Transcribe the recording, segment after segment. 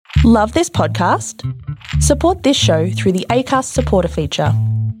Love this podcast? Support this show through the Acast supporter feature.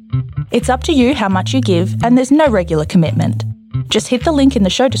 It's up to you how much you give, and there's no regular commitment. Just hit the link in the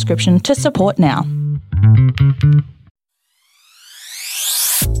show description to support now.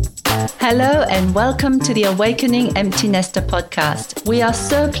 Hello and welcome to the Awakening Empty Nester podcast. We are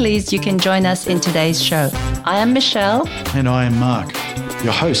so pleased you can join us in today's show. I am Michelle. And I am Mark,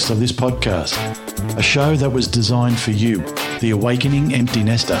 your host of this podcast, a show that was designed for you, the Awakening Empty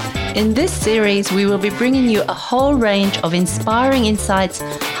Nester. In this series, we will be bringing you a whole range of inspiring insights,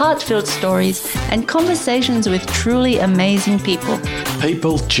 heart-filled stories, and conversations with truly amazing people.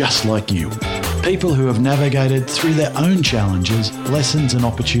 People just like you. People who have navigated through their own challenges, lessons and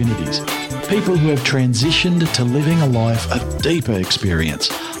opportunities. People who have transitioned to living a life of deeper experience,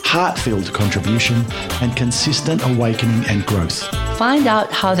 heart-filled contribution and consistent awakening and growth. Find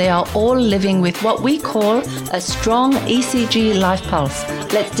out how they are all living with what we call a strong ECG life pulse.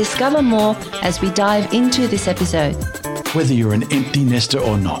 Let's discover more as we dive into this episode. Whether you're an empty nester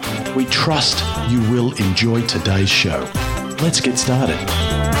or not, we trust you will enjoy today's show. Let's get started.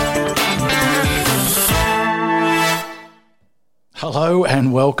 Hello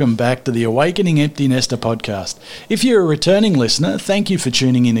and welcome back to the Awakening Empty Nester podcast. If you're a returning listener, thank you for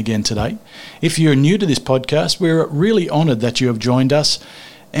tuning in again today. If you're new to this podcast, we're really honoured that you have joined us,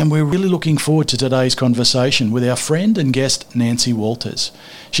 and we're really looking forward to today's conversation with our friend and guest Nancy Walters.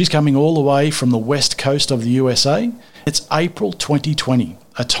 She's coming all the way from the west coast of the USA. It's April 2020,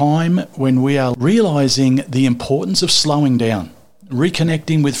 a time when we are realising the importance of slowing down,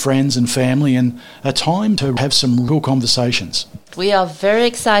 reconnecting with friends and family, and a time to have some real conversations. We are very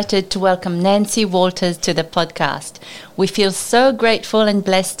excited to welcome Nancy Walters to the podcast. We feel so grateful and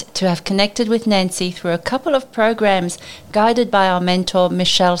blessed to have connected with Nancy through a couple of programs guided by our mentor,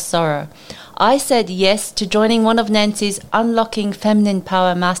 Michelle Sorrow. I said yes to joining one of Nancy's Unlocking Feminine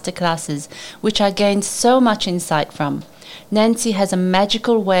Power masterclasses, which I gained so much insight from. Nancy has a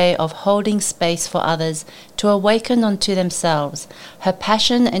magical way of holding space for others to awaken onto themselves. Her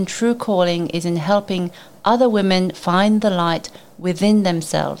passion and true calling is in helping other women find the light within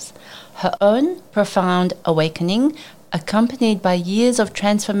themselves. Her own profound awakening, accompanied by years of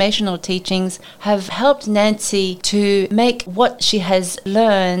transformational teachings, have helped Nancy to make what she has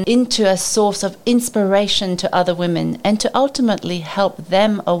learned into a source of inspiration to other women and to ultimately help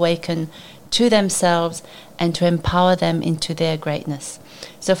them awaken to themselves and to empower them into their greatness.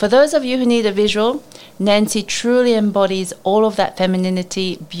 So for those of you who need a visual, Nancy truly embodies all of that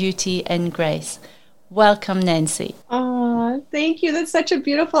femininity, beauty, and grace. Welcome, Nancy. Oh, thank you. That's such a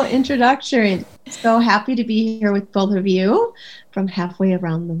beautiful introduction. So happy to be here with both of you from halfway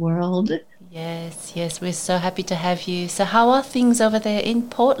around the world. Yes, we're so happy to have you. So how are things over there in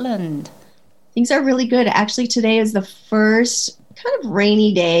Portland? Things are really good. Actually, today is the first kind of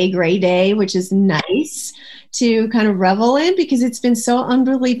rainy day, gray day, which is nice to kind of revel in because it's been so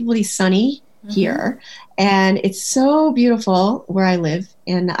unbelievably sunny here. And it's so beautiful where I live.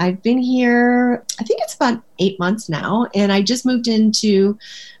 And I've been here, I think it's about 8 months now. And I just moved into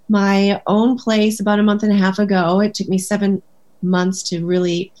my own place about a month and a half ago. It took me 7 months to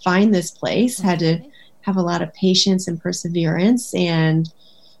really find this place. Had to have a lot of patience and perseverance and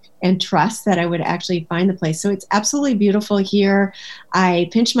trust that I would actually find the place. So it's absolutely beautiful here. I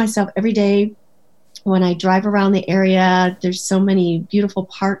pinch myself every day when I drive around the area. There's so many beautiful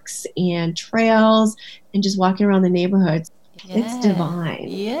parks and trails and just walking around the neighborhoods. Yeah. It's divine.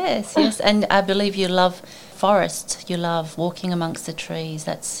 Yes. And I believe you love forests. You love walking amongst the trees.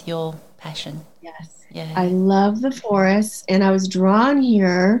 That's your passion. Yes. Yeah. I love the forests, and I was drawn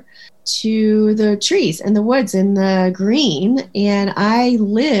here to the trees and the woods and the green. And I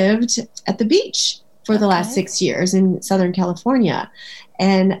lived at the beach for the last 6 years in Southern California.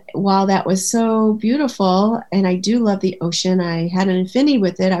 And while that was so beautiful, and I do love the ocean, I had an affinity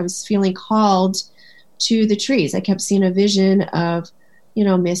with it, I was feeling called to the trees. I kept seeing a vision of,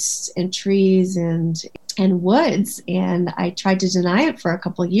 mists and trees and woods. And I tried to deny it for a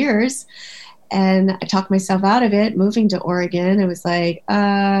couple of years. And I talked myself out of it, moving to Oregon. I was like,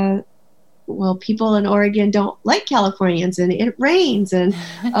 well, people in Oregon don't like Californians and it rains and,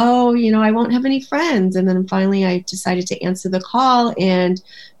 I won't have any friends. And then finally I decided to answer the call and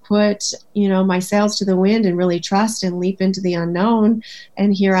put, my sails to the wind and really trust and leap into the unknown.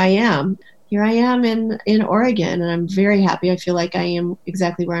 And here I am in Oregon, and I'm very happy. I feel like I am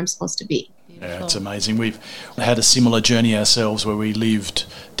exactly where I'm supposed to be. Yeah, it's amazing. We've had a similar journey ourselves where we lived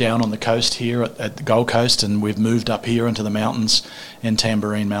down on the coast here at the Gold Coast, and we've moved up here into the mountains and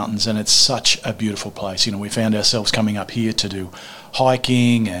Tamborine Mountains, and it's such a beautiful place. We found ourselves coming up here to do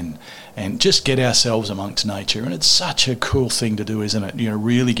hiking and just get ourselves amongst nature, and it's such a cool thing to do, isn't it?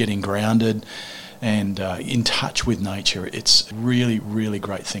 Really getting grounded and in touch with nature. It's really, really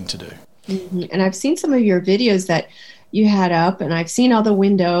great thing to do. Mm-hmm. And I've seen some of your videos that you had up, and I've seen all the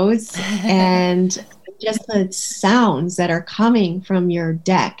windows and just the sounds that are coming from your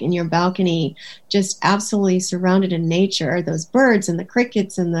deck and your balcony, just absolutely surrounded in nature. Those birds and the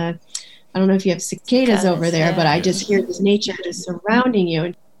crickets and I don't know if you have cicadas over there, but I just hear this nature just surrounding you.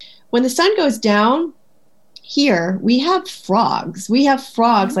 And when the sun goes down, here we have frogs.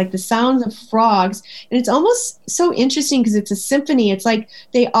 Like the sounds of frogs. And it's almost so interesting because it's a symphony. It's like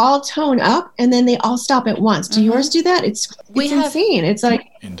they all tone up and then they all stop at once. Do yours do that? It's insane. It's like...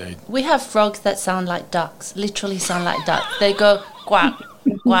 Indeed. We have frogs that sound like ducks, literally sound like ducks. They go quack,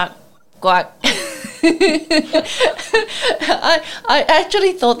 quack, quack. I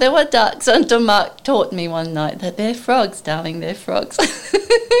actually thought they were ducks until Mark taught me one night that they're frogs, darling, they're frogs.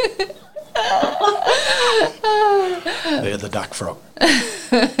 They're the duck frog.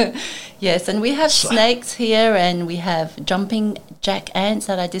 Yes, and we have snakes here, and we have jumping jack ants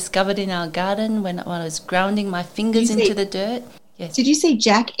that I discovered in our garden when I was grounding my fingers into the dirt. Yes. Did you say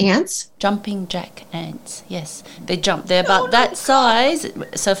jack ants? Jumping jack ants, yes. They jump. They're about that size.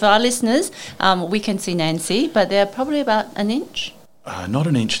 So for our listeners, we can see Nancy, but they're probably about an inch. Not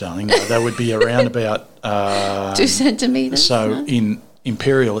an inch, darling. No, they would be around about... 2 centimetres. So no? in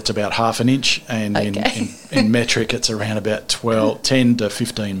imperial, it's about half an inch, and in metric, it's around about 10 to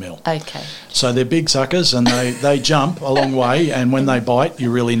 15 mil. Okay. So they're big suckers, and they jump a long way, and when they bite,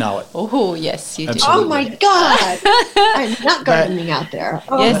 you really know it. Oh, yes, you Absolutely. Oh, my God. I'm not gardening out there.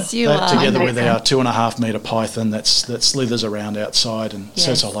 Oh. Yes, you that are. together with our 2.5 metre python that slithers around outside and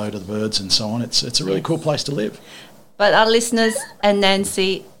says hello to the birds and so on. It's a really cool place to live. But our listeners and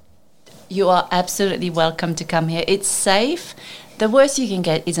Nancy, you are absolutely welcome to come here. It's safe. The worst you can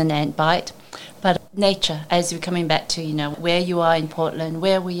get is an ant bite. But nature, as you're coming back to, where you are in Portland,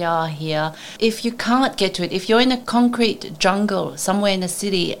 where we are here, if you can't get to it, if you're in a concrete jungle somewhere in the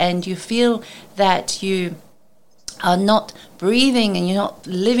city and you feel that you are not breathing and you're not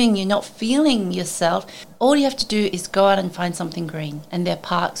living, you're not feeling yourself, all you have to do is go out and find something green. And there are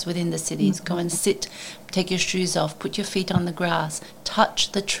parks within the cities. Go and sit, take your shoes off, put your feet on the grass,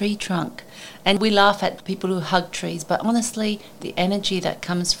 touch the tree trunk. And we laugh at people who hug trees, but honestly, the energy that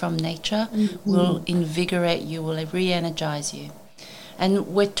comes from nature will invigorate you, will re-energize you. And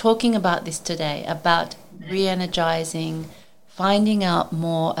we're talking about this today, about re-energizing, finding out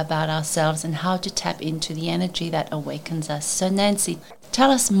more about ourselves and how to tap into the energy that awakens us. So Nancy,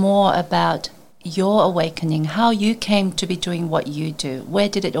 tell us more about your awakening, how you came to be doing what you do. Where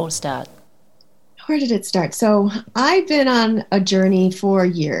did it all start? Where did it start? So I've been on a journey for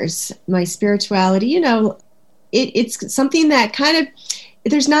years. My spirituality, it's something that kind of,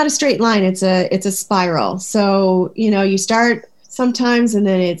 there's not a straight line. It's a spiral. So, you start sometimes and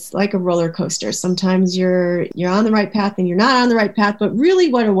then it's like a roller coaster. Sometimes you're on the right path and you're not on the right path. But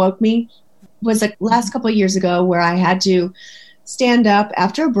really what awoke me was the last couple of years ago where I had to stand up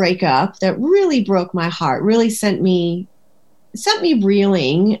after a breakup that really broke my heart, really sent me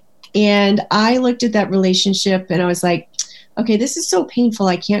reeling. And I looked at that relationship and I was like, okay, this is so painful.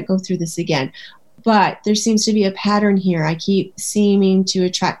 I can't go through this again. But there seems to be a pattern here. I keep seeming to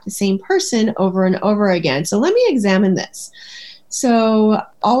attract the same person over and over again. So let me examine this. So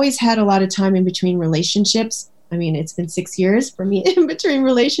always had a lot of time in between relationships. I mean, it's been 6 years for me in between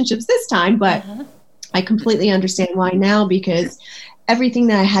relationships this time, but I completely understand why now, because everything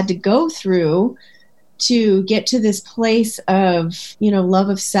that I had to go through to get to this place of, love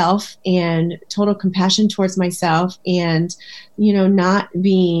of self and total compassion towards myself and, not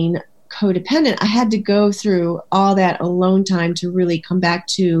being codependent. I had to go through all that alone time to really come back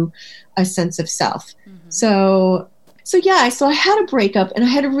to a sense of self. So I had a breakup and I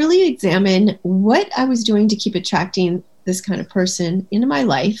had to really examine what I was doing to keep attracting this kind of person into my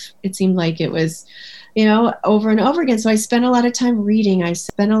life. It seemed like it was, over and over again. So I spent a lot of time reading. I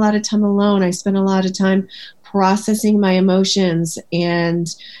spent a lot of time alone. I spent a lot of time processing my emotions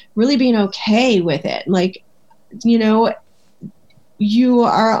and really being okay with it. Like, you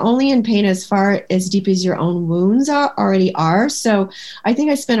are only in pain as far as deep as your own wounds already are. So I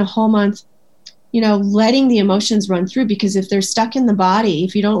think I spent a whole month, letting the emotions run through, because if they're stuck in the body,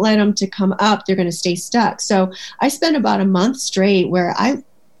 if you don't let them to come up, they're going to stay stuck. So I spent about a month straight where I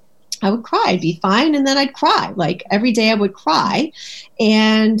I would cry. I'd be fine, and then I'd cry. Like every day I would cry.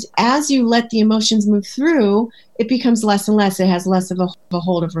 And as you let the emotions move through, it becomes less and less. It has less of a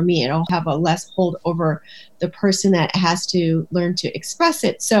hold over me. It'll have a less hold over the person that has to learn to express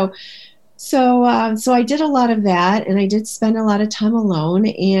it. So I did a lot of that, and I did spend a lot of time alone,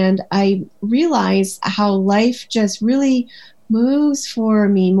 and I realized how life just really moves for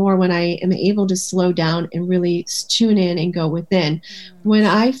me more when I am able to slow down and really tune in and go within. When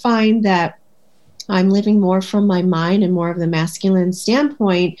I find that I'm living more from my mind and more of the masculine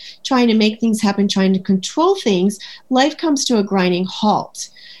standpoint, trying to make things happen, trying to control things, life comes to a grinding halt,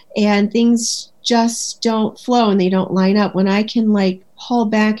 and things just don't flow and they don't line up. When I can like pull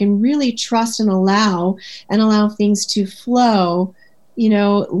back and really trust and allow things to flow,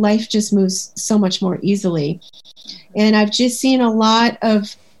 life just moves so much more easily. And I've just seen a lot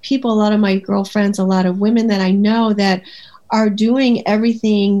of people, a lot of my girlfriends, a lot of women that I know that are doing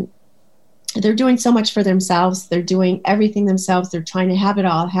everything. They're doing so much for themselves. They're doing everything themselves. They're trying to have it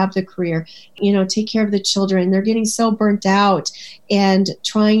all, have the career, take care of the children. They're getting so burnt out and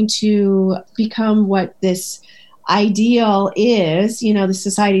trying to become what this ideal is, the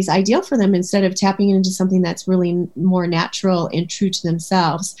society's ideal for them, instead of tapping into something that's really more natural and true to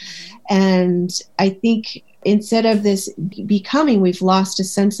themselves. And I think instead of this becoming, we've lost a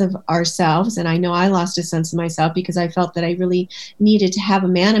sense of ourselves. And I know I lost a sense of myself because I felt that I really needed to have a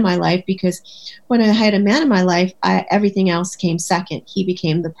man in my life, because when I had a man in my life, everything else came second. He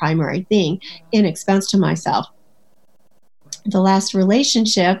became the primary thing in expense to myself. The last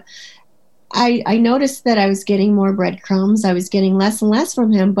relationship, I noticed that I was getting more breadcrumbs. I was getting less and less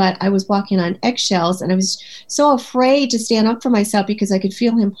from him, but I was walking on eggshells, and I was so afraid to stand up for myself because I could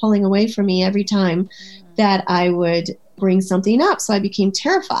feel him pulling away from me every time that I would bring something up. So I became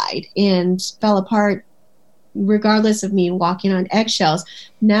terrified and fell apart regardless of me walking on eggshells.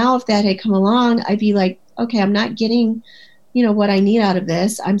 Now, if that had come along, I'd be like, okay, I'm not getting, what I need out of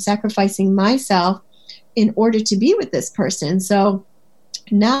this. I'm sacrificing myself in order to be with this person. So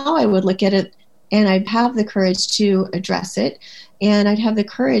now I would look at it and I'd have the courage to address it, and I'd have the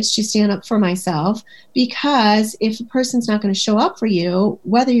courage to stand up for myself, because if a person's not going to show up for you,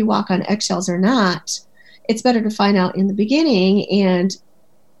 whether you walk on eggshells or not, it's better to find out in the beginning and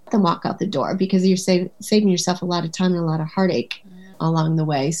let them walk out the door, because you're saving yourself a lot of time and a lot of heartache along the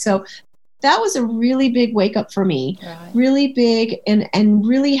way. So that was a really big wake up for me, really big, and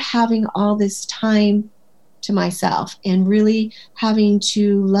really having all this time to myself and really having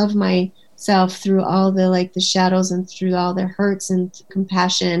to love myself through all the shadows and through all the hurts and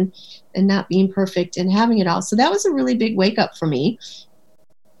compassion and not being perfect and having it all. So that was a really big wake up for me.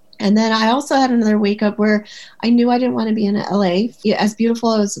 And then I also had another wake up where I knew I didn't want to be in LA, as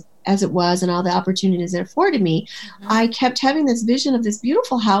beautiful as it was and all the opportunities it afforded me. I kept having this vision of this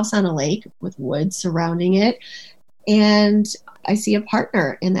beautiful house on a lake with woods surrounding it. And I see a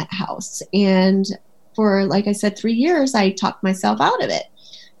partner in that house. And for, like I said, 3 years, I talked myself out of it.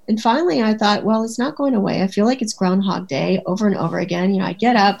 And finally, I thought, well, it's not going away. I feel like it's Groundhog Day over and over again. I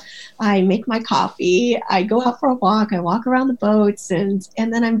get up, I make my coffee, I go out for a walk, I walk around the boats, and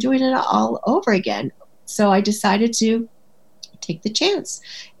then I'm doing it all over again. So I decided to take the chance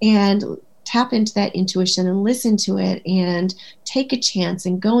and tap into that intuition and listen to it and take a chance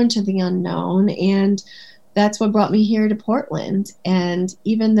and go into the unknown. And that's what brought me here to Portland. And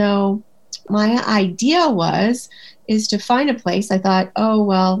even though my idea is to find a place, I thought, oh,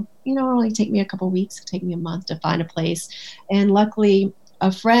 well, it'll only take me a couple weeks, it'll take me a month to find a place. And luckily,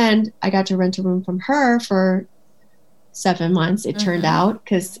 a friend, I got to rent a room from her for 7 months, it turned out,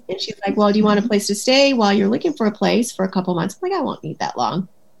 and she's like, well, do you want a place to stay while you're looking for a place for a couple months? I'm like, I won't need that long.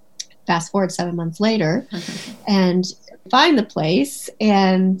 Fast forward 7 months later and find the place,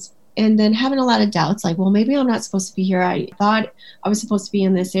 and then having a lot of doubts, like, well, maybe I'm not supposed to be here. I thought I was supposed to be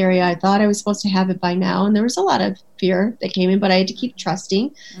in this area. I thought I was supposed to have it by now. And there was a lot of fear that came in, but I had to keep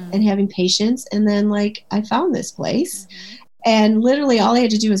trusting and having patience. And then, I found this place. And literally all I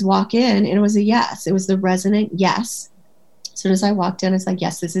had to do was walk in, and it was a yes. It was the resonant yes. As soon as I walked in, it's like,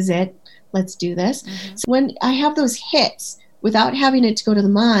 yes, this is it. Let's do this. So when I have those hits, without having it to go to the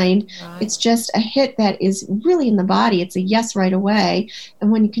mind, it's just a hit that is really in the body. It's a yes right away.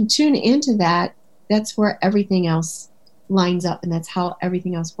 And when you can tune into that, that's where everything else lines up, and that's how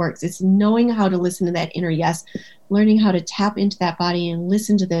everything else works. It's knowing how to listen to that inner yes, learning how to tap into that body and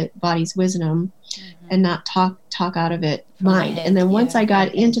listen to the body's wisdom and not talk out of it mind. And then once I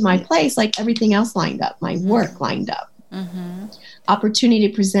got into my place, everything else lined up. My work lined up. Opportunity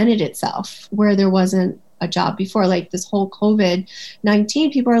presented itself where there wasn't a job before. This whole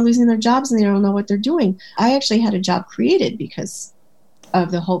COVID-19, people are losing their jobs and they don't know what they're doing. I actually had a job created because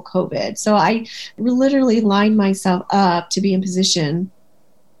of the whole COVID. So I literally lined myself up to be in position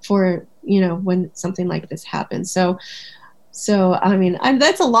for, when something like this happens. So I mean,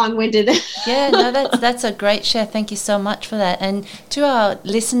 that's a long-winded. Yeah, no, that's a great share. Thank you so much for that. And to our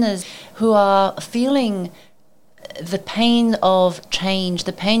listeners who are feeling the pain of change,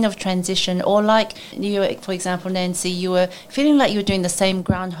 the pain of transition, or like you, for example, Nancy, you were feeling like you were doing the same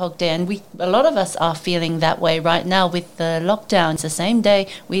Groundhog Day, and a lot of us are feeling that way right now with the lockdown. It's the same day.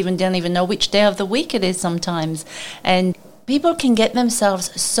 We even don't even know which day of the week it is sometimes. And people can get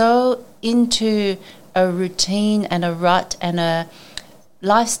themselves so into a routine and a rut and a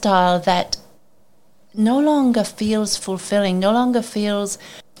lifestyle that no longer feels fulfilling, no longer feels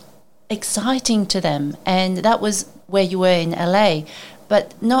exciting to them. And that was where you were in LA.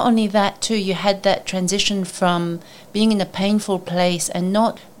 But not only that too, you had that transition from being in a painful place and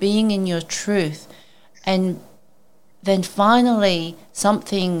not being in your truth. And then finally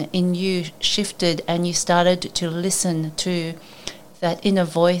something in you shifted and you started to listen to that inner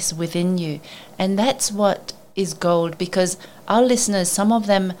voice within you. And that's what is gold, because our listeners, some of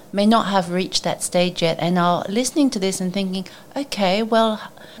them may not have reached that stage yet and are listening to this and thinking, okay,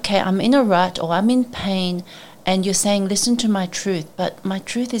 I'm in a rut or I'm in pain, and you're saying, listen to my truth, but my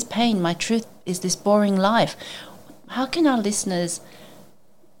truth is pain, my truth is this boring life. How can our listeners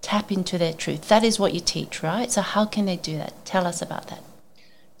tap into their truth? That is what you teach, right? So how can they do that? Tell us about that.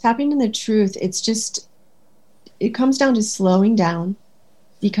 Tapping into the truth, it comes down to slowing down,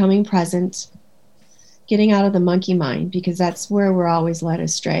 becoming present, getting out of the monkey mind, because that's where we're always led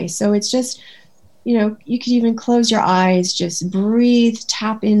astray. So it's just, you could even close your eyes, just breathe,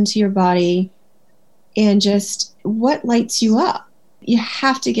 tap into your body, and just what lights you up. You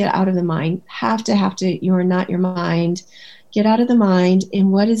have to get out of the mind, have to, you're not your mind. Get out of the mind,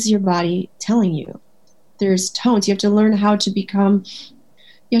 and what is your body telling you? There's tones. You have to learn how to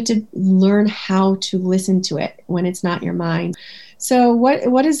listen to it when it's not your mind. So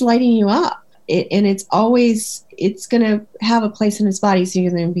what is lighting you up? And it's going to have a place in its body. So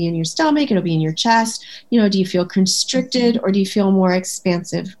you're going to be in your stomach, it'll be in your chest. Do you feel constricted, or do you feel more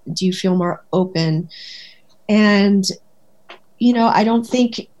expansive? Do you feel more open? And, I don't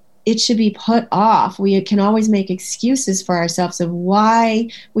think it should be put off. We can always make excuses for ourselves of why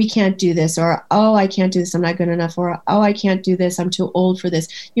we can't do this, or, oh, I can't do this, I'm not good enough, or, oh, I can't do this, I'm too old for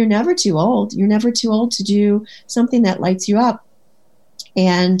this. You're never too old. You're never too old to do something that lights you up.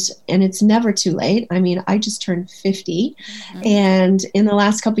 And it's never too late. I mean, I just turned 50, and in the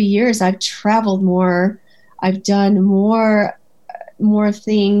last couple of years, I've traveled more. I've done more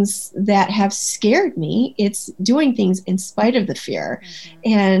things that have scared me. It's doing things in spite of the fear,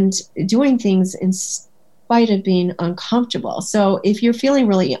 and doing things in spite of being uncomfortable. So if you're feeling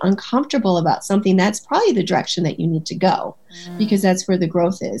really uncomfortable about something, that's probably the direction that you need to go, because that's where the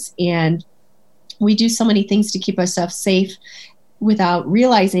growth is. And we do so many things to keep ourselves safe without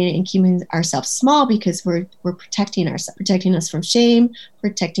realizing it, and keeping ourselves small, because we're protecting us from shame,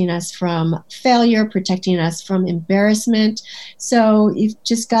 protecting us from failure, protecting us from embarrassment. So you've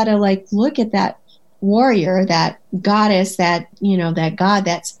just got to look at that warrior, that goddess, that God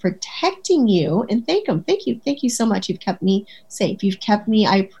that's protecting you, and thank him. Thank you so much. You've kept me safe. You've kept me.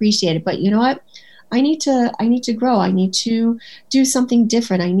 I appreciate it. But you know what? I need to grow. I need to do something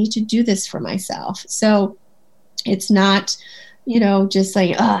different. I need to do this for myself. So it's not, just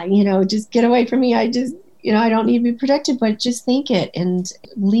like, just get away from me. I just, I don't need to be protected, but just think it and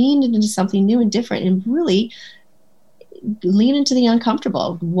lean into something new and different, and really lean into the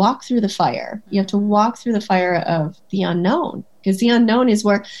uncomfortable. Walk through the fire. You have to walk through the fire of the unknown, because the unknown is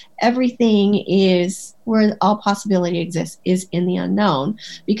where everything is, where all possibility exists, is in the unknown,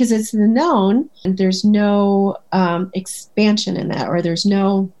 because it's the known, and there's no expansion in that, or there's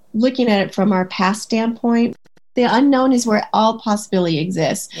no looking at it from our past standpoint. The unknown is where all possibility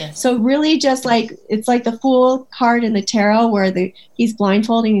exists. Yes. So really just it's like the Fool card in the tarot, where he's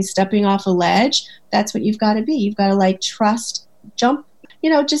blindfolding, he's stepping off a ledge. That's what you've got to be. You've got to trust, jump,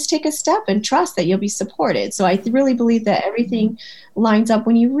 just take a step and trust that you'll be supported. So I really believe that everything lines up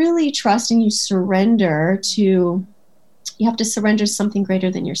when you really trust and you surrender to, you have to surrender to something greater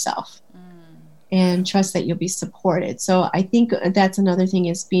than yourself. And trust that you'll be supported. So I think that's another thing,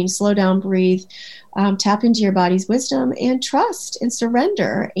 is being slow down, breathe, tap into your body's wisdom, and trust and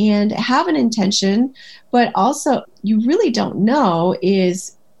surrender, and have an intention. But also, you really don't know,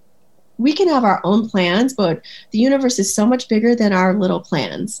 is we can have our own plans, but the universe is so much bigger than our little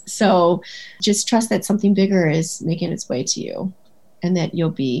plans. So just trust that something bigger is making its way to you, and that you'll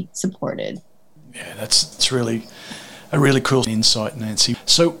be supported. Yeah, that's really a really cool insight, Nancy.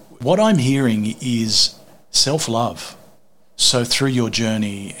 So what I'm hearing is self-love. So through your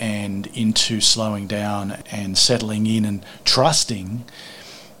journey and into slowing down and settling in and trusting,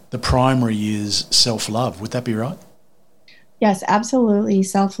 the primary is self-love. Would that be right? Yes, absolutely.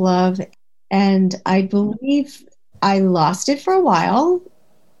 Self-love. And I believe I lost it for a while,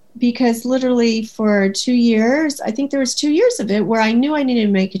 because literally for 2 years, I think there was 2 years of it where I knew I needed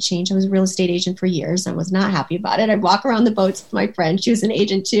to make a change. I was a real estate agent for years. I was not happy about it. I'd walk around the boats with my friend. She was an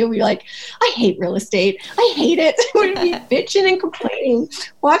agent too. We'd be like, I hate real estate. I hate it. We'd be bitching and complaining,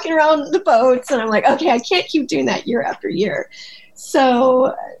 walking around the boats. And I'm like, okay, I can't keep doing that year after year.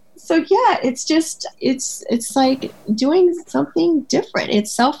 So yeah, it's just, it's like doing something different.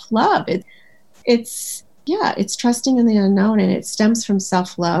 It's self-love. It's trusting in the unknown, and it stems from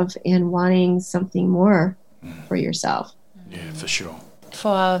self-love and wanting something more for yourself. Yeah, for sure. For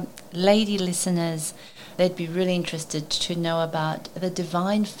our lady listeners, they'd be really interested to know about the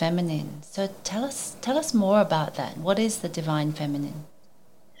divine feminine. So tell us more about that. What is the divine feminine?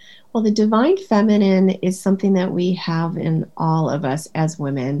 Well, the divine feminine is something that we have in all of us as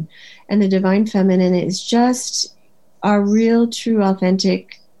women. And the divine feminine is just our real, true,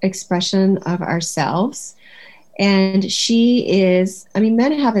 authentic expression of ourselves. And she is, I mean,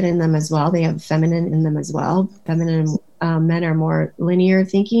 men have it in them as well. They have feminine in them as well. Feminine men are more linear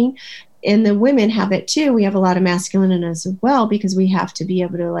thinking. And the women have it too. We have a lot of masculine in us as well, because we have to be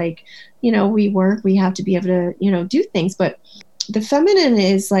able to, like, we work, we have to be able to, do things. But the feminine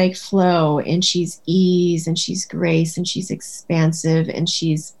is like flow, and she's ease, and she's grace, and she's expansive, and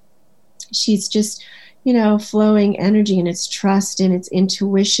she's just, flowing energy, and it's trust, and it's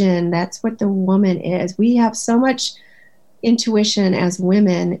intuition. That's what the woman is. We have so much intuition as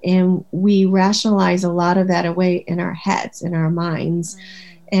women, and we rationalize a lot of that away in our heads, in our minds.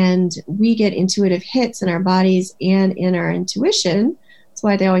 And we get intuitive hits in our bodies and in our intuition. That's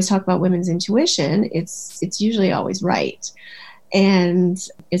why they always talk about women's intuition. It's usually always right. And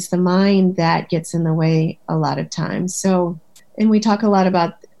it's the mind that gets in the way a lot of times. So, and we talk a lot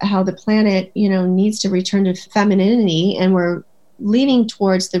about how the planet, needs to return to femininity, and we're leaning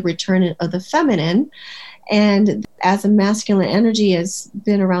towards the return of the feminine. And as a masculine energy has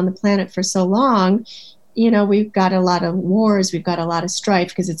been around the planet for so long, we've got a lot of wars, we've got a lot of strife,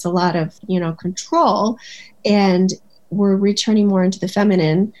 because it's a lot of, control. And we're returning more into the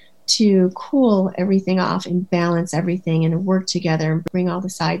feminine to cool everything off and balance everything and work together and bring all the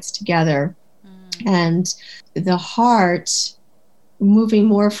sides together. And the heart, moving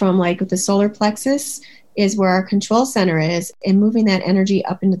more from like the solar plexus, is where our control center is, and moving that energy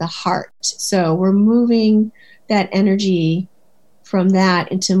up into the heart. So we're moving that energy from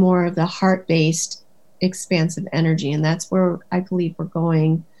that into more of the heart-based expansive energy. And that's where I believe we're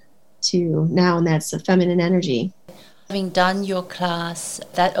going to now, and that's the feminine energy. Having done your class,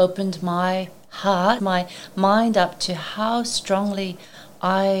 that opened my heart, my mind up to how strongly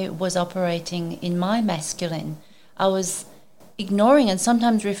I was operating in my masculine. I was ignoring and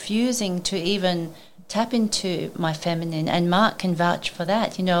sometimes refusing to even tap into my feminine, and Mark can vouch for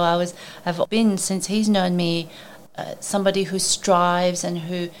that. I've been, since he's known me, somebody who strives and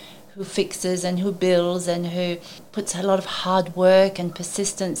who fixes and who builds and who puts a lot of hard work and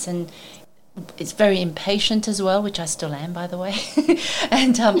persistence, and it's very impatient as well, which I still am, by the way,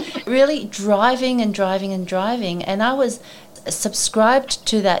 and really driving. And I was subscribed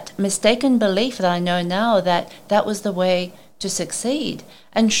to that mistaken belief that I know now that was the way to succeed.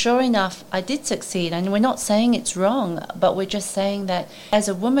 And sure enough, I did succeed. And we're not saying it's wrong, but we're just saying that as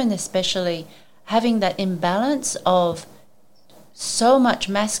a woman especially, having that imbalance of so much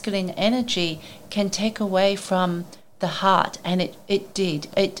masculine energy can take away from the heart. And it did.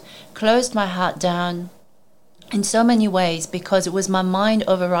 It closed my heart down in so many ways, because it was my mind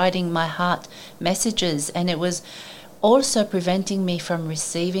overriding my heart messages, and it was also preventing me from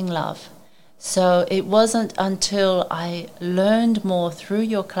receiving love. So it wasn't until I learned more through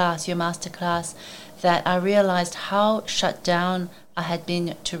your class, your masterclass, that I realized how shut down I had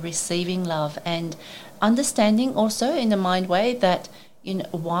been to receiving love, and understanding also in a mind way that,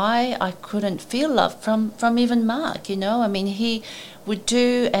 why I couldn't feel love from even Mark. He would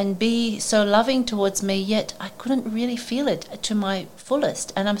do and be so loving towards me, yet I couldn't really feel it to my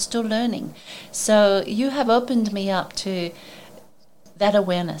fullest, and I'm still learning. So you have opened me up to that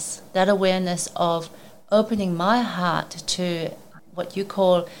awareness of opening my heart to what you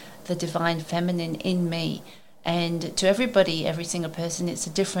call the divine feminine in me. And to everybody, every single person, it's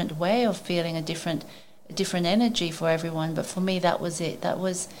a different way of feeling, a different energy for everyone. But for me, that was it. That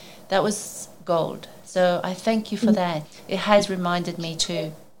was gold. So I thank you for that. It has reminded me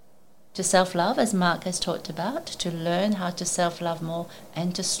to self-love, as Mark has talked about, to learn how to self-love more,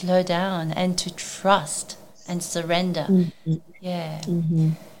 and to slow down, and to trust and surrender. Mm-hmm. Yeah. Mm-hmm.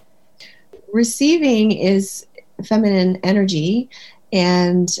 Receiving is feminine energy,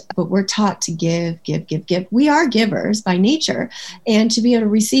 but we're taught to give. We are givers by nature, and to be able to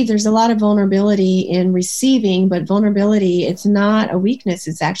receive, there's a lot of vulnerability in receiving, but vulnerability, it's not a weakness,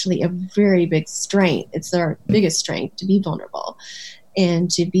 it's actually a very big strength. It's our biggest strength, to be vulnerable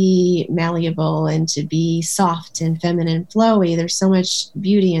and to be malleable and to be soft and feminine, flowy. There's so much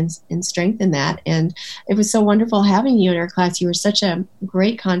beauty and strength in that. And it was so wonderful having you in our class. You were such a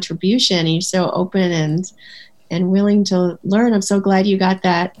great contribution, and you're so open and willing to learn. I'm so glad you got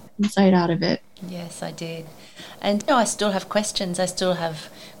that insight out of it. Yes, I did. And I still have questions. I still have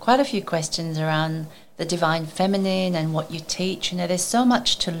quite a few questions around the divine feminine and what you teach. There's so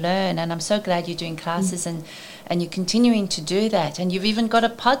much to learn, and I'm so glad you're doing classes and you're continuing to do that. And you've even got a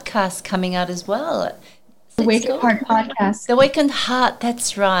podcast coming out as well. The Awakened Heart podcast. The Awakened Heart,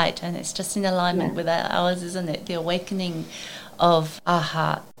 that's right. And it's just in alignment with ours, isn't it? The awakening of our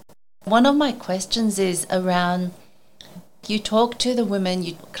heart. One of my questions is around, you talk to the women,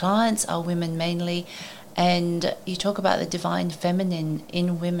 your clients are women mainly, and you talk about the divine feminine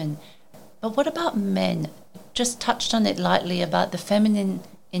in women. But what about men? Just touched on it lightly about the feminine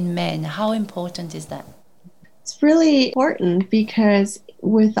in men. How important is that? It's really important because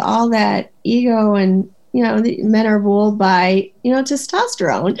with all that ego and the men are ruled by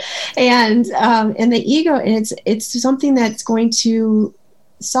testosterone and the ego, and it's something that's going to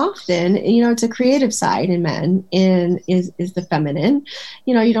soften. It's a creative side in men, and is the feminine.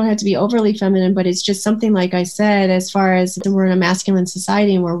 You don't have to be overly feminine, but it's just something, like I said, as far as we're in a masculine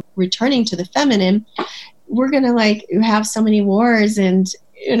society and we're returning to the feminine, we're gonna have so many wars, and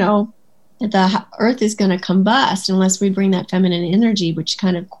the earth is going to combust unless we bring that feminine energy, which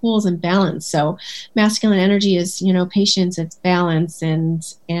kind of cools and balance. So masculine energy is, patience, it's balance, and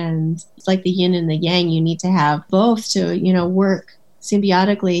it's like the yin and the yang. You need to have both to, work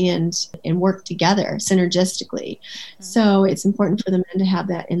symbiotically and work together synergistically. Mm-hmm. So it's important for the men to have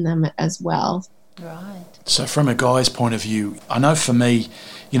that in them as well. Right. So from a guy's point of view, I know for me,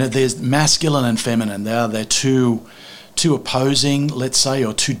 there's masculine and feminine. They're two opposing, let's say,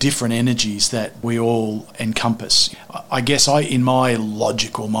 or two different energies that we all encompass. I guess in my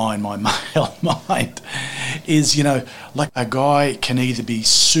logical mind, my male mind, is, like a guy can either be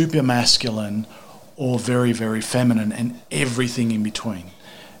super masculine or very, very feminine, and everything in between.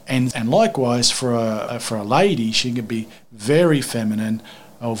 And likewise for a lady, she can be very feminine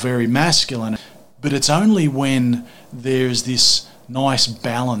or very masculine. But it's only when there's this nice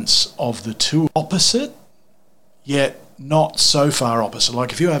balance of the two opposite, yet not so far opposite.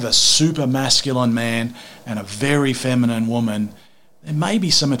 Like if you have a super masculine man and a very feminine woman, there may be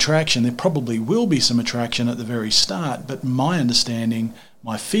some attraction. There probably will be some attraction at the very start, but my understanding,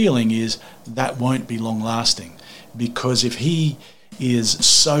 my feeling is that won't be long lasting, because if he is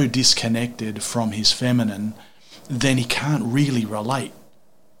so disconnected from his feminine, then he can't really relate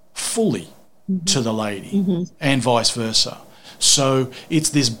fully to the lady, and vice versa. So it's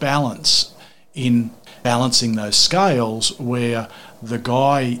this balance in balancing those scales where the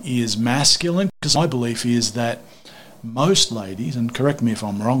guy is masculine, because my belief is that most ladies, and correct me if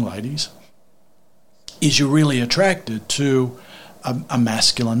I'm wrong, ladies, is you're really attracted to a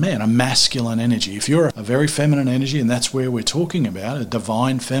masculine man, a masculine energy. If you're a very feminine energy, and that's where we're talking about, a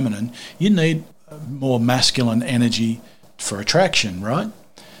divine feminine, you need more masculine energy for attraction, right?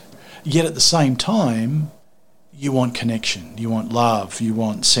 Yet at the same time, you want connection, you want love, you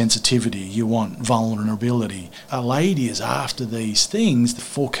want sensitivity, you want vulnerability. A lady is after these things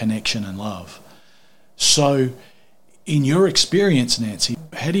for connection and love. So in your experience, Nancy,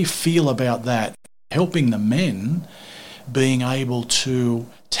 how do you feel about that, helping the men being able to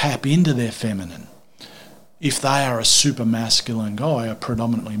tap into their feminine? If they are a super masculine guy, a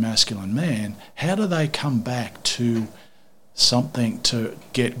predominantly masculine man, how do they come back to something to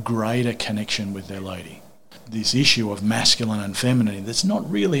get greater connection with their lady? This issue of masculine and feminine that's not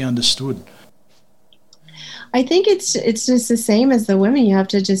really understood. I think it's just the same as the women. You have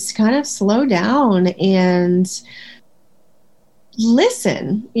to just kind of slow down and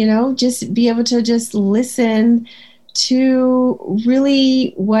listen, just be able to just listen to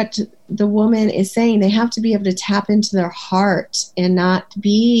really what the woman is saying. They have to be able to tap into their heart and not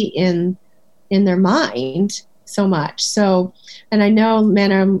be in their mind so much. So, and I know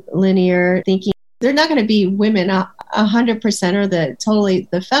men are linear thinking. They're not going to be women 100% or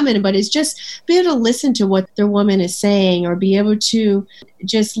the feminine, but it's just be able to listen to what their woman is saying, or be able to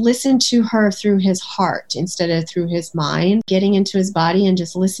just listen to her through his heart instead of through his mind, getting into his body and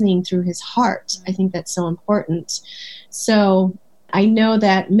just listening through his heart. I think that's so important. So I know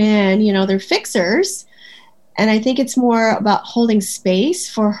that men, they're fixers, And I think it's more about holding space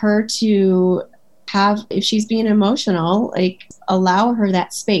for her to have, if she's being emotional, like allow her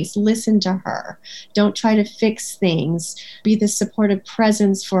that space, listen to her. Don't try to fix things. Be the supportive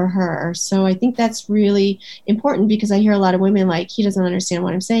presence for her. So I think that's really important, because I hear a lot of women like, he doesn't understand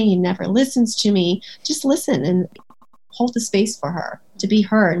what I'm saying. He never listens to me. Just listen and hold the space for her to be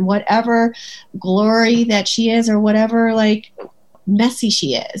her, and whatever glory that she is, or whatever like messy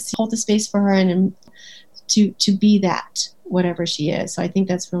she is, hold the space for her and to be that, whatever she is. So I think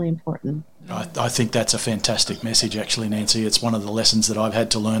that's really important. I think that's a fantastic message, actually, Nancy. It's one of the lessons that I've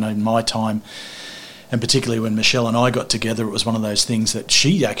had to learn in my time, and particularly when Michelle and I got together, it was one of those things that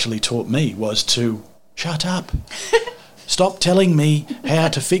she actually taught me, was to shut up. Stop telling me how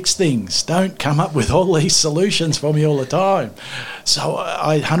to fix things. Don't come up with all these solutions for me all the time. So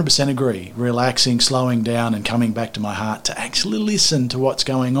I 100% agree. Relaxing, slowing down and coming back to my heart to actually listen to what's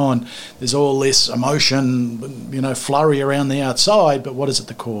going on. There's all this emotion, flurry around the outside, but what is at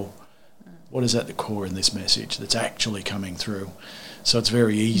the core? What is at the core in this message that's actually coming through? So it's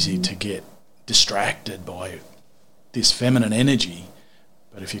very easy to get distracted by this feminine energy.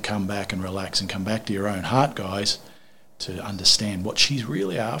 But if you come back and relax and come back to your own heart, guys, to understand what she's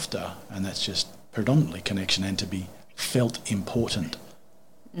really after, and that's just predominantly connection and to be felt important.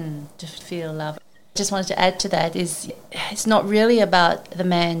 To feel love. Just wanted to add to that is, it's not really about the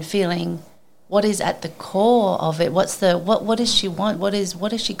man feeling what is at the core of it. What does she want? What is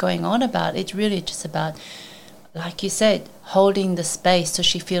she going on about? It's really just about, like you said, holding the space so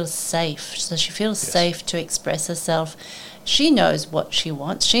she feels safe. So she feels safe to express herself. She knows what she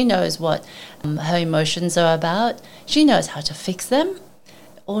wants. She knows what her emotions are about. She knows how to fix them.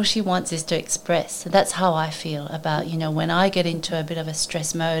 All she wants is to express. So that's how I feel about, when I get into a bit of a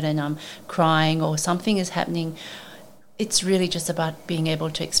stress mode and I'm crying or something is happening, it's really just about being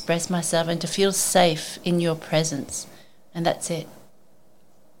able to express myself and to feel safe in your presence. And that's it.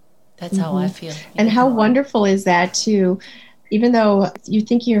 That's how I feel. And how wonderful is that too? Even though you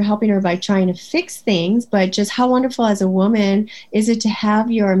think you're helping her by trying to fix things, but just how wonderful as a woman is it to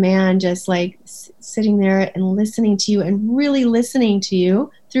have your man just like sitting there and listening to you, and really listening to you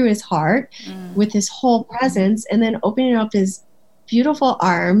through his heart with his whole presence, and then opening up his beautiful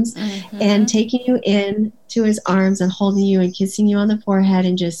arms and taking you in to his arms and holding you and kissing you on the forehead,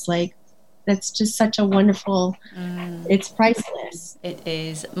 and just like, that's just such a wonderful, it's priceless. It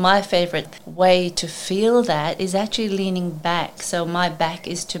is. My favorite way to feel that is actually leaning back. So my back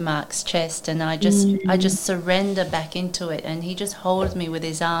is to Mark's chest, and I just surrender back into it, and he just holds me with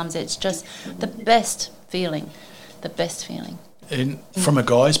his arms. It's just the best feeling. And from a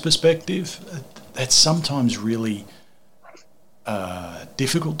guy's perspective, that's sometimes really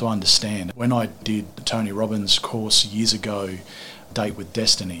difficult to understand. When I did Tony Robbins' course years ago, Date with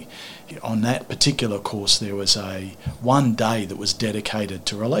Destiny, on that particular course there was one day that was dedicated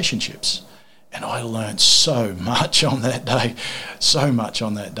to relationships, and I learned so much on that day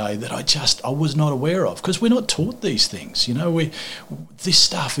that I was not aware of, because we're not taught these things. This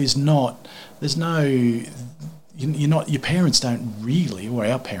stuff is not, there's no, your parents don't really, or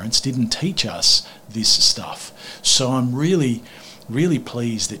our parents didn't teach us this stuff. So I'm really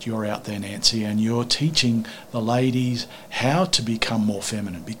pleased that you're out there, Nancy, and you're teaching the ladies how to become more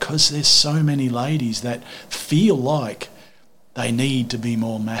feminine, because there's so many ladies that feel like they need to be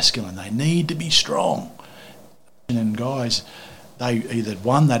more masculine, they need to be strong. And guys, they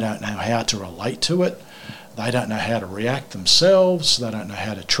don't know how to relate to it, they don't know how to react themselves, they don't know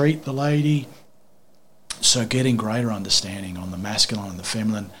how to treat the lady. So getting greater understanding on the masculine and the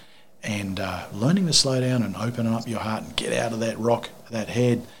feminine, and learning to slow down and open up your heart and get out of that rock, that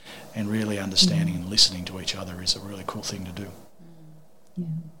head, and really understanding and listening to each other is a really cool thing to do. Yeah.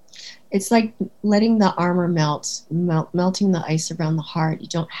 It's like letting the armor melting the ice around the heart. You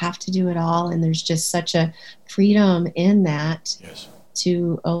don't have to do it all, and there's just such a freedom in that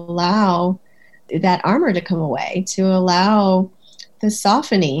to allow that armor to come away, to allow the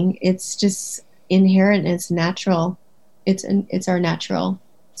softening. It's just inherent, it's natural. It's our natural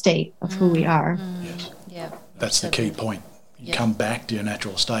state of who we are. Yes. Yeah. That's the key point. You come back to your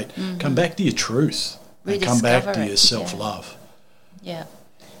natural state. Come back to your truth. And come back to your self-love. Yeah.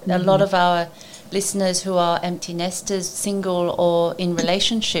 A lot of our listeners who are empty nesters, single or in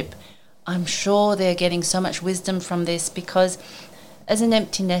relationship, I'm sure they're getting so much wisdom from this, because as an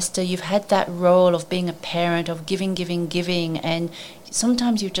empty nester, you've had that role of being a parent, of giving, and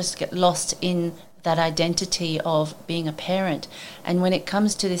sometimes you just get lost in that identity of being a parent. And when it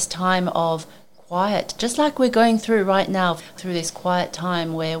comes to this time of quiet, just like we're going through right now, through this quiet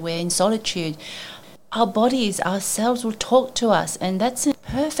time where we're in solitude, our bodies, ourselves will talk to us, and that's a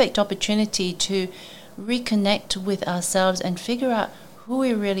perfect opportunity to reconnect with ourselves and figure out who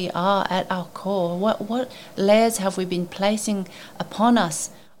we really are at our core. What layers have we been placing upon us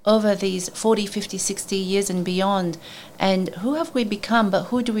over these 40, 50, 60 years and beyond? And who have we become, but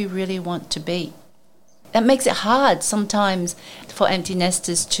who do we really want to be? That makes it hard sometimes for empty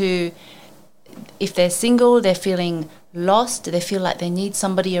nesters to, if they're single, they're feeling lost, they feel like they need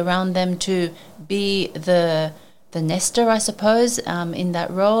somebody around them to be the nester, I suppose, in that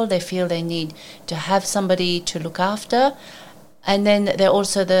role. They feel they need to have somebody to look after. And then they're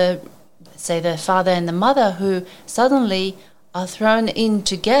also the father and the mother who suddenly are thrown in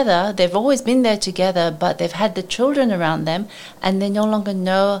together. They've always been there together, but they've had the children around them, and they no longer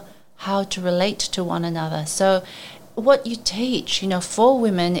know how to relate to one another. So what you teach, for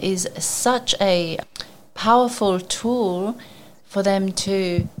women is such a powerful tool for them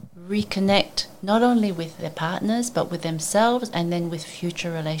to reconnect not only with their partners, but with themselves and then with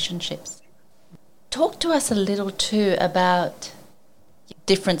future relationships. Talk to us a little too about the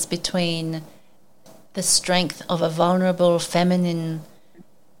difference between the strength of a vulnerable feminine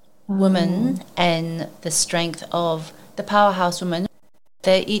woman and the strength of the powerhouse woman.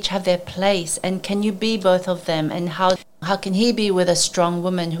 They each have their place, and can you be both of them? And how can he be with a strong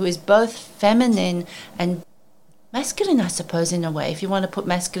woman who is both feminine and masculine, I suppose, in a way, if you want to put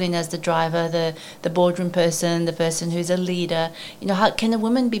masculine as the driver, the boardroom person, the person who's a leader, how can a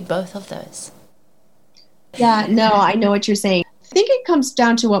woman be both of those? Yeah, no, I know what you're saying. I think it comes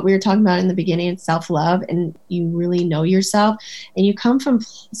down to what we were talking about in the beginning, it's self-love, and you really know yourself, and you come from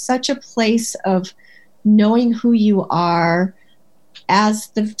such a place of knowing who you are as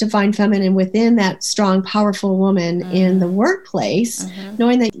the divine feminine within that strong, powerful woman in the workplace,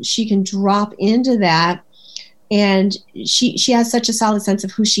 knowing that she can drop into that. And she has such a solid sense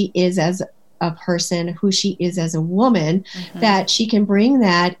of who she is as a person, who she is as a woman, that she can bring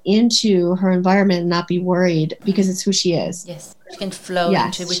that into her environment and not be worried because it's who she is. Yes, she can flow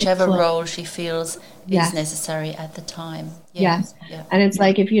into whichever role she feels is necessary at the time. Yes. Yeah. And it's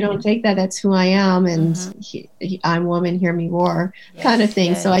like, if you don't take that, that's who I am, and I'm woman, hear me roar, kind of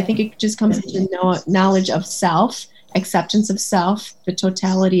thing. So I think it just comes to knowledge of self, acceptance of self, the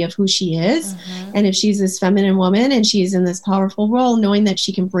totality of who she is. And if she's this feminine woman and she's in this powerful role, knowing that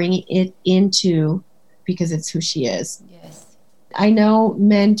she can bring it into, because it's who she is. Yes. I know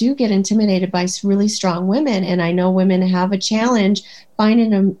men do get intimidated by really strong women, and I know women have a challenge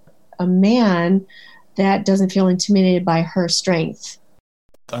finding a man that doesn't feel intimidated by her strength.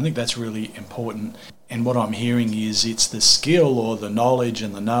 I think that's really important. And what I'm hearing is it's the skill or the knowledge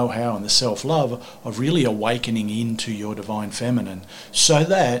and the know-how and the self-love of really awakening into your divine feminine so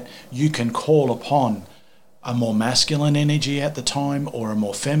that you can call upon a more masculine energy at the time or a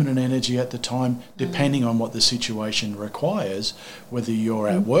more feminine energy at the time, depending on what the situation requires, whether you're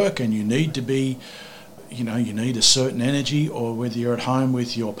at work and you need to be, you need a certain energy, or whether you're at home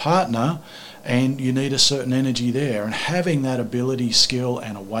with your partner and you need a certain energy there. And having that ability, skill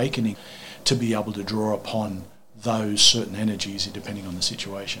and awakening to be able to draw upon those certain energies depending on the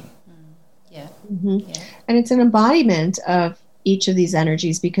situation. Yeah. Yeah. And it's an embodiment of each of these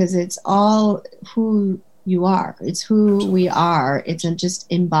energies, because it's all who you are. It's who we are. It's just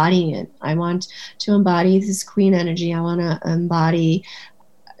embodying it. I want to embody this queen energy. I want to embody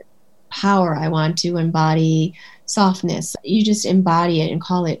power. I want to embody softness. You just embody it and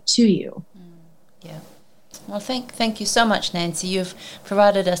call it to you. Well, thank you so much, Nancy. You've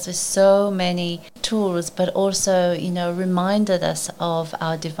provided us with so many tools, but also, reminded us of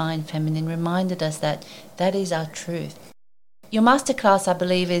our divine feminine, reminded us that is our truth. Your masterclass, I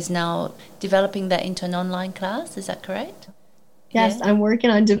believe, is now developing that into an online class. Is that correct? Yes, yeah. I'm working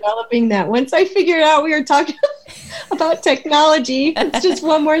on developing that. Once I figured out we were talking about technology, it's just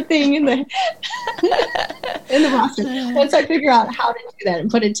one more thing in the roster. Once I figure out how to do that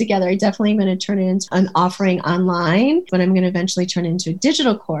and put it together, I definitely am going to turn it into an offering online, but I'm going to eventually turn it into a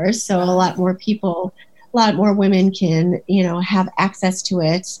digital course, so a lot more people, a lot more women can, have access to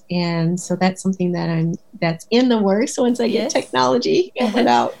it. And so that's something that's in the works. So once I get technology figured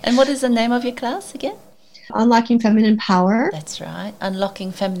out. And what is the name of your class again? Unlocking Feminine Power. That's right,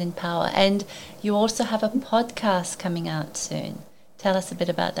 Unlocking Feminine Power. And you also have a podcast coming out soon. Tell us a bit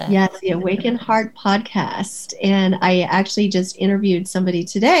about that. Yes, the Awaken Heart podcast. And I actually just interviewed somebody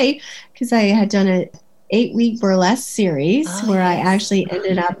today because I had done an 8-week burlesque series where I actually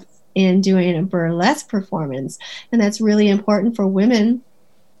ended up in doing a burlesque performance. And that's really important for women,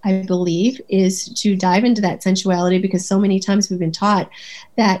 I believe, is to dive into that sensuality, because so many times we've been taught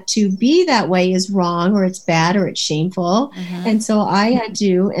that to be that way is wrong, or it's bad, or it's shameful. And so I had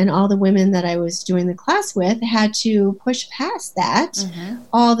to, and all the women that I was doing the class with had to push past that,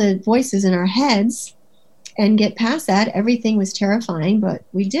 all the voices in our heads, and get past that. Everything was terrifying, but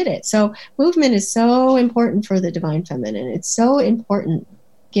we did it. So movement is so important for the divine feminine. It's so important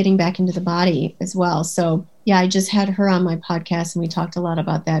getting back into the body as well. So yeah, I just had her on my podcast and we talked a lot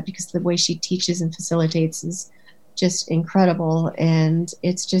about that because the way she teaches and facilitates is just incredible. And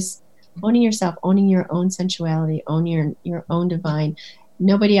it's just owning yourself, owning your own sensuality, own your own divine.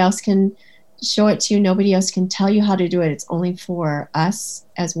 Nobody else can show it to you. Nobody else can tell you how to do it. It's only for us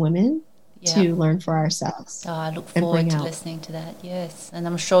as women to learn for ourselves. Oh, I look forward to listening to that, yes. And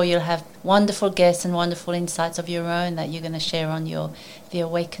I'm sure you'll have wonderful guests and wonderful insights of your own that you're going to share on the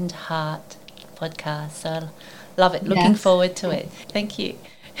Awakened Heart podcast. So love it. Looking forward to it. Thank you.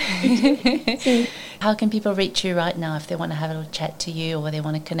 How can people reach you right now if they want to have a little chat to you or they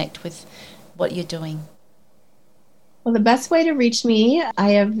want to connect with what you're doing? Well, the best way to reach me,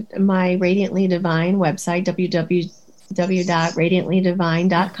 I have my Radiantly Divine website,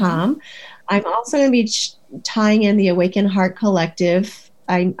 www.radiantlydivine.com. I'm also going to be tying in the Awakened Heart Collective.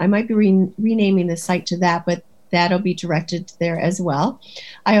 I might be renaming the site to that, but that'll be directed there as well.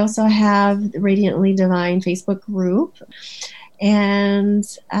 I also have the Radiantly Divine Facebook group. And,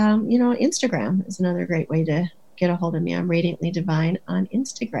 Instagram is another great way to get a hold of me. I'm Radiantly Divine on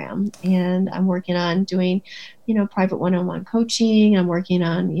Instagram. And I'm working on doing, private one-on-one coaching. I'm working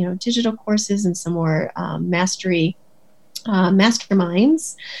on, digital courses and some more mastery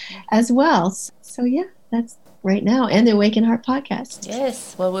masterminds as well. So yeah, that's right now. And the Awakened Heart podcast.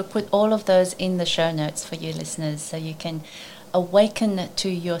 Yes. Well, we'll put all of those in the show notes for you listeners so you can awaken to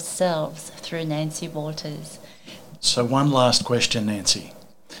yourselves through Nancy Walters. So one last question, Nancy.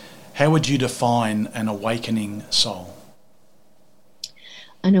 How would you define an awakening soul?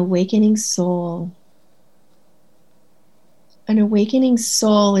 An awakening soul. An awakening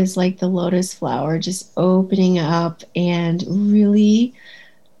soul is like the lotus flower, just opening up and really,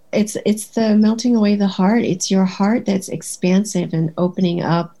 it's the melting away of the heart. It's your heart that's expansive and opening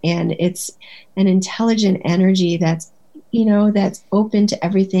up, and it's an intelligent energy that's open to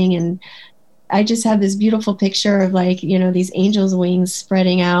everything. And I just have this beautiful picture of these angels' wings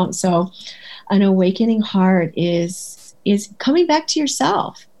spreading out. So an awakening heart is coming back to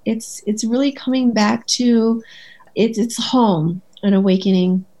yourself. It's really coming back to it's home. An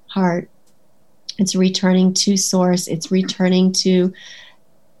awakening heart. It's returning to source. It's returning to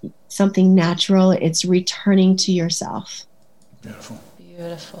something natural. It's returning to yourself. Beautiful.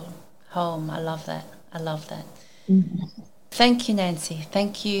 Beautiful. Home. I love that. Mm-hmm. Thank you, Nancy.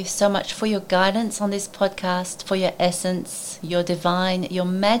 Thank you so much for your guidance on this podcast, for your essence, your divine, your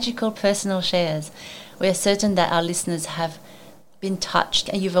magical personal shares. We are certain that our listeners have been touched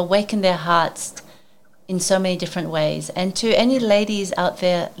and you've awakened their hearts in so many different ways. And to any ladies out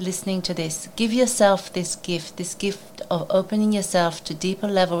there listening to this, give yourself this gift of opening yourself to deeper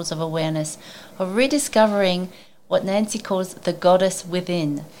levels of awareness, of rediscovering what Nancy calls the goddess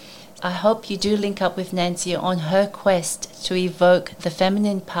within. I hope you do link up with Nancy on her quest to evoke the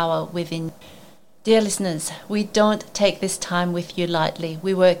feminine power within. Dear listeners, we don't take this time with you lightly.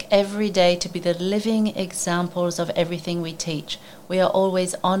 We work every day to be the living examples of everything we teach. We are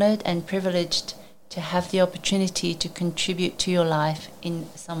always honored and privileged to have the opportunity to contribute to your life in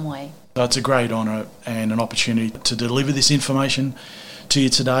some way. So it's a great honour and an opportunity to deliver this information to you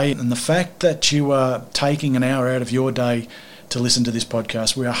today. And the fact that you are taking an hour out of your day to listen to this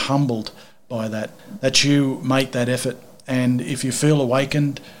podcast, we are humbled by that you make that effort. And if you feel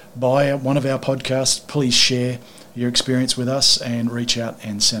awakened by one of our podcasts, please share your experience with us and reach out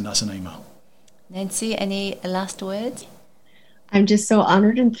and send us an email. Nancy, any last words? I'm just so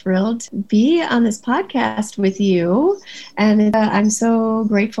honored and thrilled to be on this podcast with you. And I'm so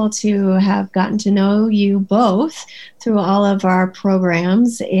grateful to have gotten to know you both through all of our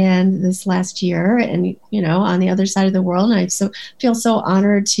programs and this last year and, on the other side of the world. And I feel so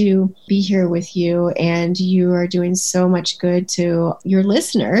honored to be here with you. And you are doing so much good to your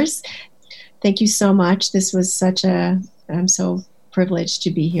listeners. Thank you so much. This was I'm so privileged to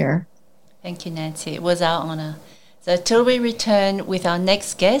be here. Thank you, Nancy. It was our honor. So till we return with our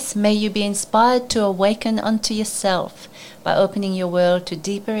next guest, may you be inspired to awaken unto yourself by opening your world to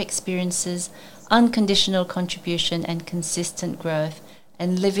deeper experiences, unconditional contribution and consistent growth,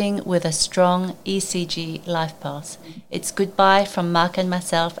 and living with a strong ECG life pulse. It's goodbye from Mark and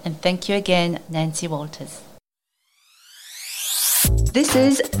myself, and thank you again, Nancy Walters. This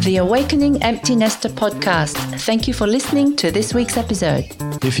is the Awakening Empty Nester podcast. Thank you for listening to this week's episode.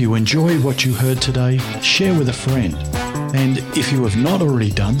 If you enjoyed what you heard today, share with a friend. And if you have not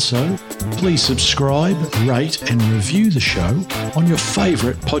already done so, please subscribe, rate and review the show on your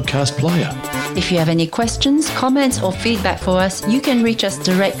favourite podcast player. If you have any questions, comments or feedback for us, you can reach us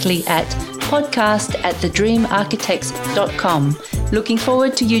directly at podcast at thedreamarchitects.com. Looking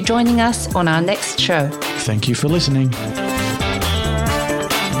forward to you joining us on our next show. Thank you for listening.